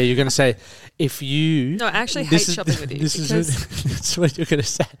say. Yeah, you're going to say, if you... No, I actually hate shopping with you. This is what you're going to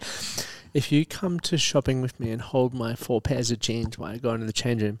say. If you come to shopping with me and hold my 4 pairs of jeans while I go into the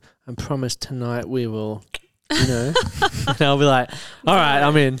change room, I promise tonight we will, and I'll be like, all right,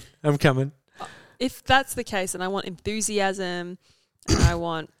 I'm in. I'm coming. If that's the case, and I want enthusiasm, and I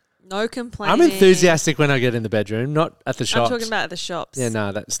want no complaining. I'm enthusiastic when I get in the bedroom, not at the shops. I'm talking about at the shops. Yeah,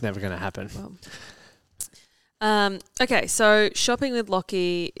 no, that's never going to happen. Well, okay, so shopping with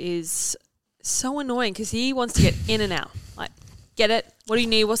Lockie is so annoying because he wants to get in and out. Like, get it? What do you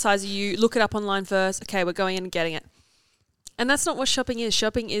need? What size are you? Look it up online first. Okay, we're going in and getting it. And that's not what shopping is.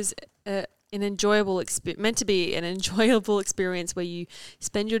 Shopping is an enjoyable experience, meant to be an enjoyable experience where you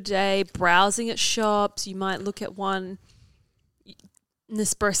spend your day browsing at shops. You might look at one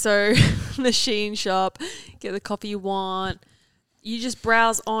Nespresso machine shop, get the coffee you want. You just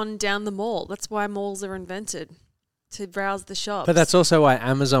browse on down the mall. That's why malls are invented, to browse the shops. But that's also why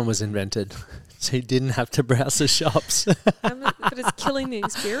Amazon was invented. So you didn't have to browse the shops. But it's killing the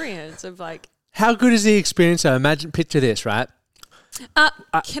experience of like... How good is the experience though? Picture this, right?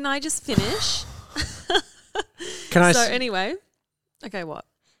 Can I just finish? Anyway, okay, what?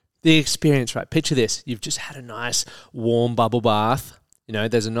 The experience, right? Picture this. You've just had a nice warm bubble bath.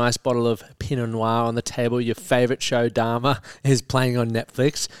 There's a nice bottle of Pinot Noir on the table. Your favourite show, Dharma, is playing on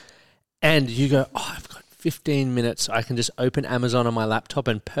Netflix. And you go, I've got 15 minutes. I can just open Amazon on my laptop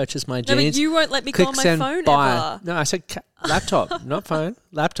and purchase my jeans. No, but you won't let me go on my phone ever. No, I said laptop, not phone,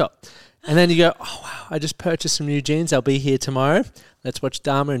 laptop. And then you go, oh, wow, I just purchased some new jeans. I'll be here tomorrow. Let's watch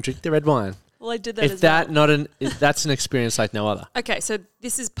Dharma and drink the red wine. Well, I did that as well. That's an experience like no other. Okay, so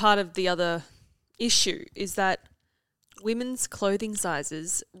this is part of the other issue, is that women's clothing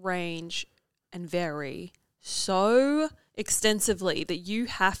sizes range and vary so extensively that you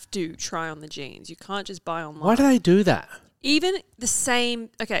have to try on the jeans. You can't just buy online. Why do they do that? Even the same...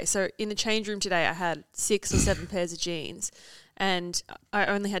 Okay, so in the change room today, I had 6 or 7 pairs of jeans, and I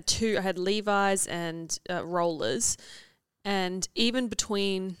only had 2. I had Levi's and rollers, and even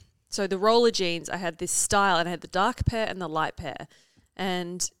between... So the roller jeans, I had this style, and I had the dark pair and the light pair,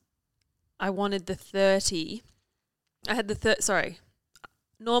 and I wanted the 30... I had the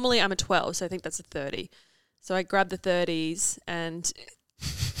normally I'm a 12, so I think that's a 30. So I grabbed the 30s and...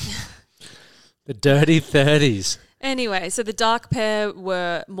 The dirty 30s. Anyway, so the dark pair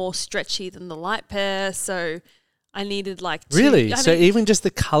were more stretchy than the light pair, so I needed 2... Really? So even just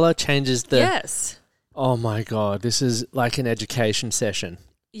the colour changes the... Yes. Oh my God, this is like an education session.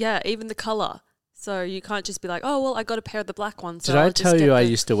 Yeah, even the colour. So you can't just be like, oh, well, I got a pair of the black ones. So Did I tell you I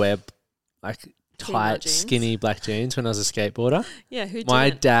used used to wear tight, skinny black jeans when I was a skateboarder? Yeah, who did? My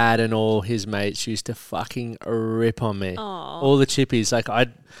dad and all his mates used to fucking rip on me. Aww. All the chippies.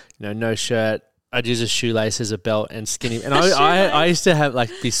 I'd, no shirt. I'd use a shoelace as a belt and skinny. And I used to have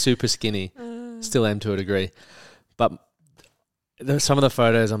be super skinny. Still am to a degree. But some of the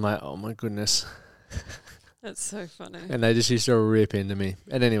photos, I'm like, oh my goodness. That's so funny. And they just used to rip into me.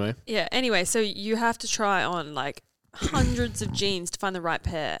 And anyway. Yeah, anyway, so you have to try on hundreds of jeans to find the right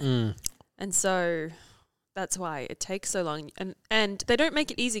pair. And so that's why it takes so long. And they don't make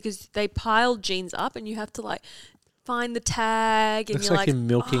it easy because they pile jeans up and you have to find the tag, and Looks you're like you're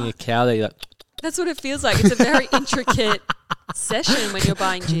milking "Oh." a cow there. You're like, That's what it feels like. It's a very intricate session when you're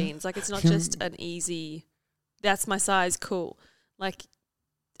buying jeans. Like, it's not just an easy, that's my size, cool. Like,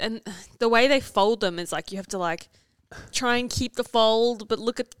 and the way they fold them is like you have to like try and keep the fold, but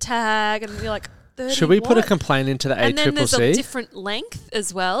look at the tag, and you're like, 30 should we put a what? complaint into the And then there's a ACCC? different length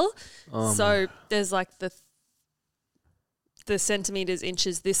as well. Oh, So there's like the centimeters,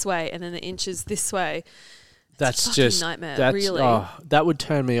 inches this way, and then the inches this way. That's fucking just nightmare, really. Oh, that would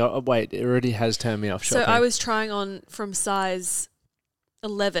turn me off. Wait, it already has turned me off So shopping. I was trying on from size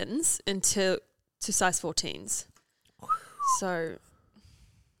 11s to size 14s. So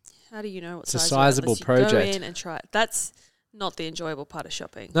how do you know what It's a size you are sizable unless you project. Go in and try it. That's not the enjoyable part of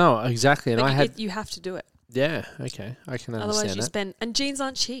shopping. No, exactly. And But I had you have to do it. yeah, okay, I can Otherwise, understand you that. spend, and jeans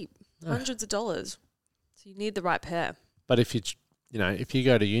aren't cheap, No. hundreds of dollars. So you need the right pair. But if if you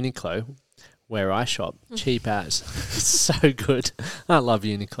go to Uniqlo, where I shop, cheap as, it's so good. I love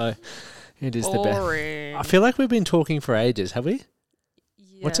Uniqlo. It is the best. Boring. I feel like we've been talking for ages, have we?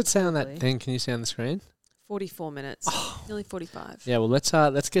 Yeah, What's it say on that probably. thing? Can you see on the screen? 44 minutes, nearly 45. Yeah, well, let's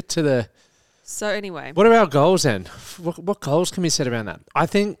get to the. So anyway, What are our goals then? What goals can we set around that? I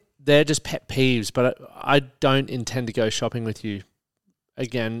think they're just pet peeves, but I don't intend to go shopping with you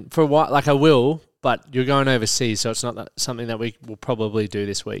again for a while. Like I will, but you're going overseas, so it's not something that we will probably do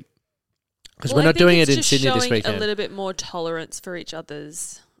this week because we're I not think doing it's it in just Sydney this showing weekend. A little bit more tolerance for each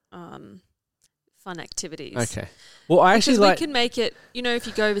other's fun activities. Okay. Well, I actually Because like. we can make it, if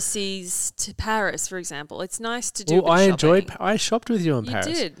you go overseas to Paris, for example, it's nice to do. Well, a bit I of enjoyed. shopping. I shopped with you in You Paris,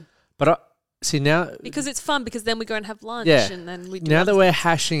 did but I see now. because it's fun. Because then we go and have lunch, Yeah. and then we do Now that other we're things.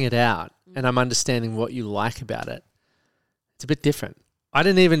 hashing it out and I'm understanding what you like about it, it's a bit different. I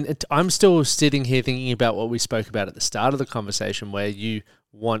didn't even. I'm still sitting here thinking about what we spoke about at the start of the conversation, where you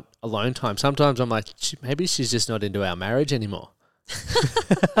want alone time. Sometimes I'm like, maybe she's just not into our marriage anymore.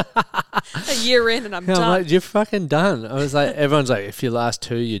 a year in, and I'm Yeah, done. I'm like, you're fucking done. I was like, everyone's like, if your last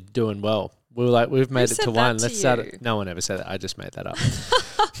two, you're doing well. We were like, we've made it said to that one. to Let's start you? it. No one ever said that. I just made that up.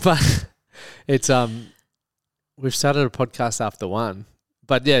 But it's we've started a podcast after one.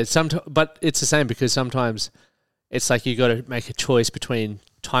 But yeah, but it's the same because sometimes it's like you got to make a choice between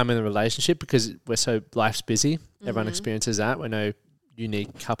time in the relationship because life's busy. Everyone experiences that. We're no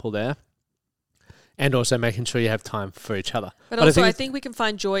unique couple there. And also making sure you have time for each other. But also, I it's- think we can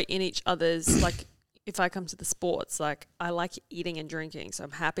find joy in each other's. Like, if I come to the sports, like I like eating and drinking, so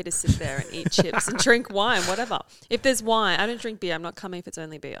I'm happy to sit there and eat chips and drink wine, whatever. If there's wine, I don't drink beer. I'm not coming if it's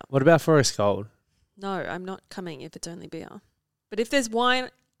only beer. What about Forest Gold? No, I'm not coming if it's only beer. But if there's wine,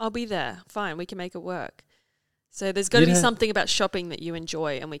 I'll be there. Fine, we can make it work. So there's got to be something about shopping that you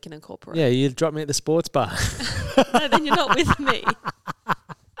enjoy and we can incorporate. Yeah, you dropped me at the sports bar. No, then you're not with me.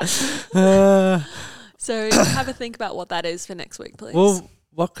 So have a think about what that is for next week, please. Well,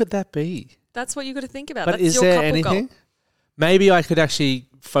 what could that be? That's what you got to think about. But That's is your there couple anything? goal. Maybe I could actually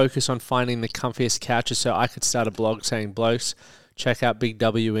focus on finding the comfiest couches so I could start a blog saying, blokes, check out Big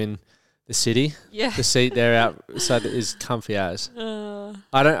W in the city. Yeah. The seat there outside is comfy as.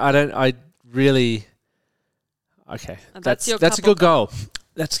 I really... Okay. And that's your a couple good goal.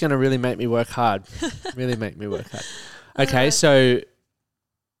 That's going to really make me work hard. Really make me work hard. Okay, so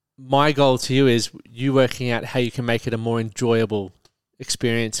my goal to you is you working out how you can make it a more enjoyable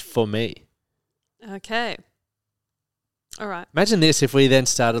experience for me. Okay. All right. Imagine this if we then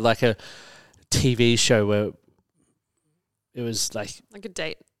started like a TV show where it was like, Like a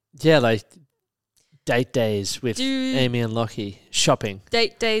date. yeah, like date days with Do Amy and Lockie, shopping,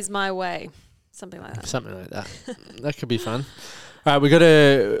 date days my way. Something like that. something like that. That could be fun. All right,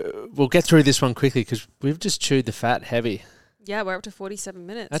 we'll get through this one quickly because we've just chewed the fat heavy. Yeah, we're up to 47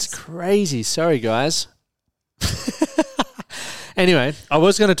 minutes. That's crazy. Sorry, guys. Anyway, I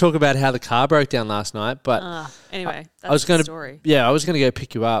was going to talk about how the car broke down last night, but anyway, that's I was the gonna- story. yeah, I was going to go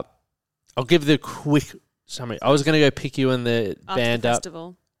pick you up. I'll give the quick summary. I was going to go pick you and the After band the up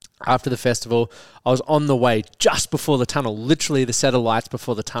festival. after the festival. I was on the way just before the tunnel, literally the set of lights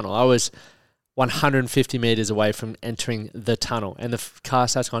before the tunnel. I was 150 meters away from entering the tunnel, and the car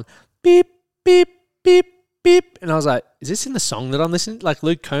starts going beep, beep, beep, beep. And I was like, is this in the song that I'm listening to? Like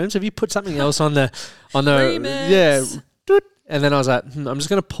Luke Combs, have you put something else on the Remix. yeah. Doot. And then I was like, I'm just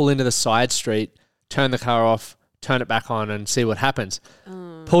going to pull into the side street, turn the car off, turn it back on and see what happens.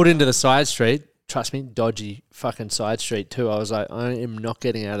 Pulled into the side street. Trust me, dodgy fucking side street too. I was like, I am not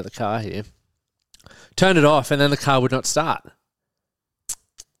getting out of the car here. Turned it off and then the car would not start. I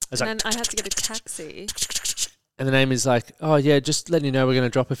was And like, then I had to get a taxi. and the name is like, oh yeah, just letting you know we're going to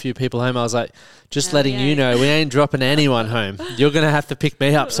drop a few people home. I was like, just No, letting we you ain't. know we ain't dropping anyone home. You're going to have to pick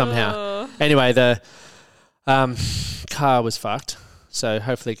me up somehow. Anyway, Car was fucked. So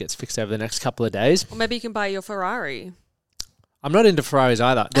hopefully it gets fixed over the next couple of days. Or maybe you can buy your Ferrari. I'm not into Ferraris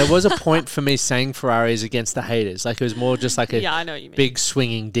either. There was a point for me saying Ferraris against the haters. Like it was more just like a I know what you mean. big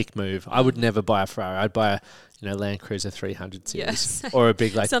swinging dick move. I would never buy a Ferrari. I'd buy a Land Cruiser 300 series Yes. or a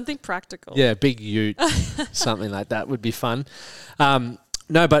big Something practical. Yeah, big ute, something like that would be fun. No,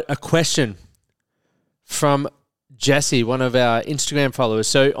 but a question from Jesse, one of our Instagram followers.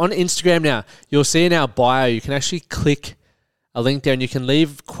 So on Instagram now, you'll see in our bio, you can actually click a link there and you can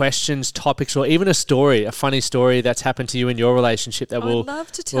leave questions, topics, or even a story, a funny story that's happened to you in your relationship that I'd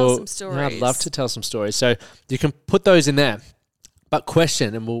love to tell some stories. I'd love to tell some stories. So you can put those in there. But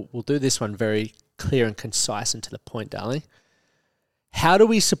question, and we'll do this one very clear and concise and to the point, darling. How do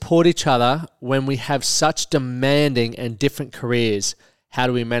we support each other when we have such demanding and different careers? How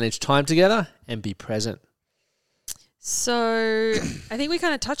do we manage time together and be present? So I think we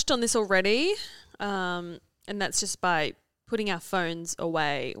kind of touched on this already, and that's just by putting our phones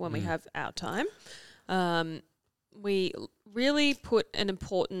away when we have our time. We really put an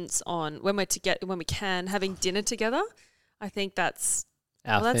importance on when we're together, when we can, having dinner together. I think that's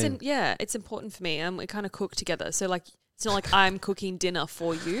it's important for me, and we kind of cook together. So like, it's not like I'm cooking dinner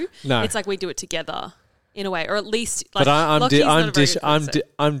for you. No, it's like we do it together in a way, or at least. Like, but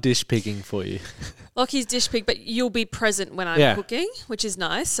I'm dish picking for you. Lockie's dish pig, but you'll be present when I'm cooking, which is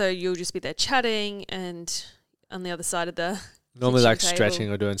nice. So you'll just be there chatting and on the other side of the normally like table. Stretching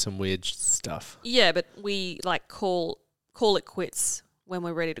or doing some weird stuff. Yeah, but we like call it quits when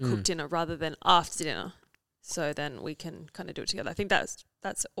we're ready to cook dinner rather than after dinner. So then we can kind of do it together. I think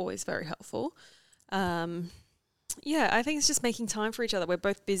that's always very helpful. I think it's just making time for each other. We're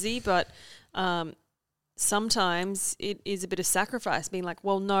both busy, but sometimes it is a bit of sacrifice being like,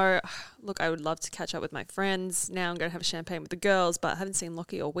 well, no, look, I would love to catch up with my friends. Now I'm going to have a champagne with the girls, but I haven't seen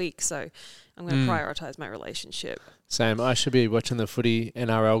Lockie all week, so I'm going to prioritise my relationship. Same. I should be watching the footy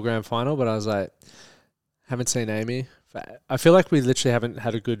NRL grand final, but I was like, haven't seen Amy. I feel like we literally haven't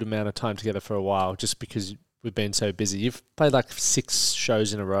had a good amount of time together for a while just because we've been so busy. You've played like 6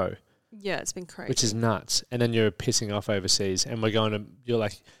 shows in a row. Yeah, it's been crazy. Which is nuts. And then you're pissing off overseas and we're going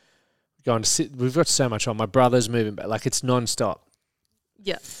to sit. We've got so much on. My brother's moving back. Like it's non-stop.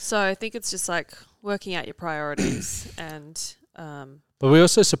 Yeah. So I think it's just like working out your priorities and... But we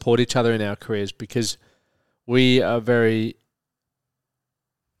also support each other in our careers because we have a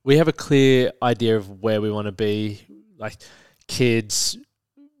clear idea of where we want to be. Like kids,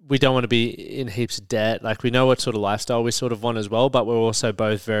 we don't want to be in heaps of debt. Like we know what sort of lifestyle we sort of want as well, but we're also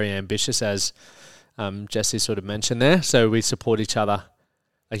both very ambitious, as Jesse sort of mentioned there. So we support each other.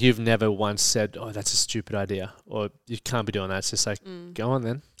 Like you've never once said, oh, that's a stupid idea, or you can't be doing that. It's just like, go on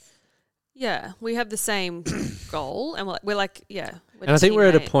then. Yeah, we have the same goal, and we're like, yeah. And I think we're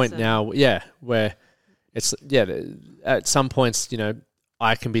at a point now, where it's, at some points,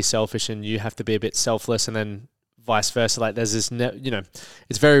 I can be selfish and you have to be a bit selfless, and then vice versa. Like there's this,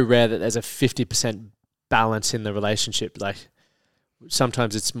 it's very rare that there's a 50% balance in the relationship. Like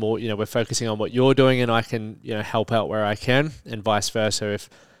sometimes it's more, we're focusing on what you're doing and I can, help out where I can, and vice versa. If,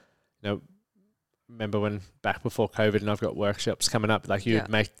 remember when back before COVID and I've got workshops coming up, like you'd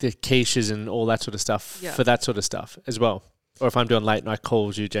make the quiches and all that sort of stuff for that sort of stuff as well. Or if I'm doing late night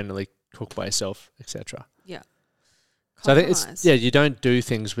calls, you generally cook by yourself, etc. Yeah. So I think it's, you don't do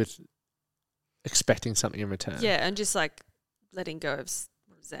things with expecting something in return. Yeah, and just like letting go of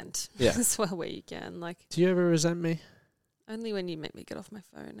resent as well where you can. Like, do you ever resent me? Only when you make me get off my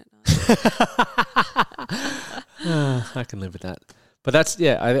phone at night. I can live with that. But that's,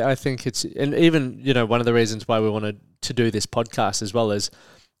 I think it's, and even, one of the reasons why we wanted to do this podcast as well is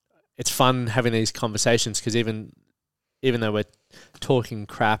it's fun having these conversations, because even though we're talking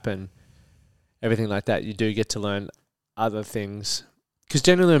crap and everything like that, you do get to learn other things. Because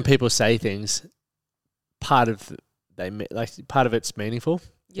generally when people say things, part of it's meaningful,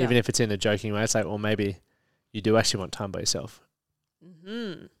 even if it's in a joking way. It's like, well, maybe you do actually want time by yourself.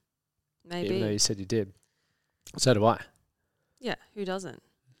 Mm-hmm. Maybe. Even though you said you did. So do I. Yeah, who doesn't?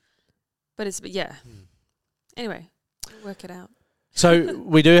 But Anyway, we'll work it out. So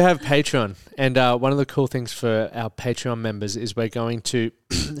we do have Patreon, and one of the cool things for our Patreon members is we're going to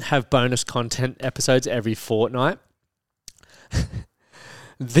have bonus content episodes every fortnight.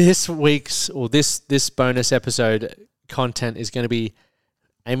 This bonus episode content is going to be,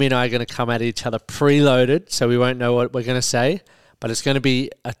 Amy and I are going to come at each other preloaded, so we won't know what we're going to say, but it's going to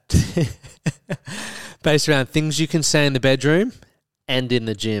be based around things you can say in the bedroom and in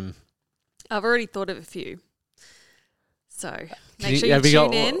the gym. I've already thought of a few. So make sure you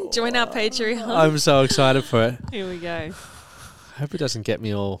tune in, join our Patreon. I'm so excited for it. Here we go. I hope it doesn't get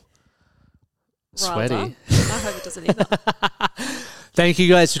me all Sweaty. Rather. I hope it doesn't either. Thank you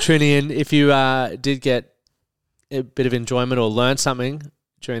guys for tuning in. If you did get a bit of enjoyment or learn something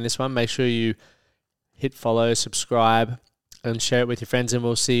during this one, make sure you hit follow, subscribe, and share it with your friends, and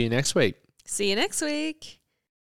we'll see you next week. See you next week.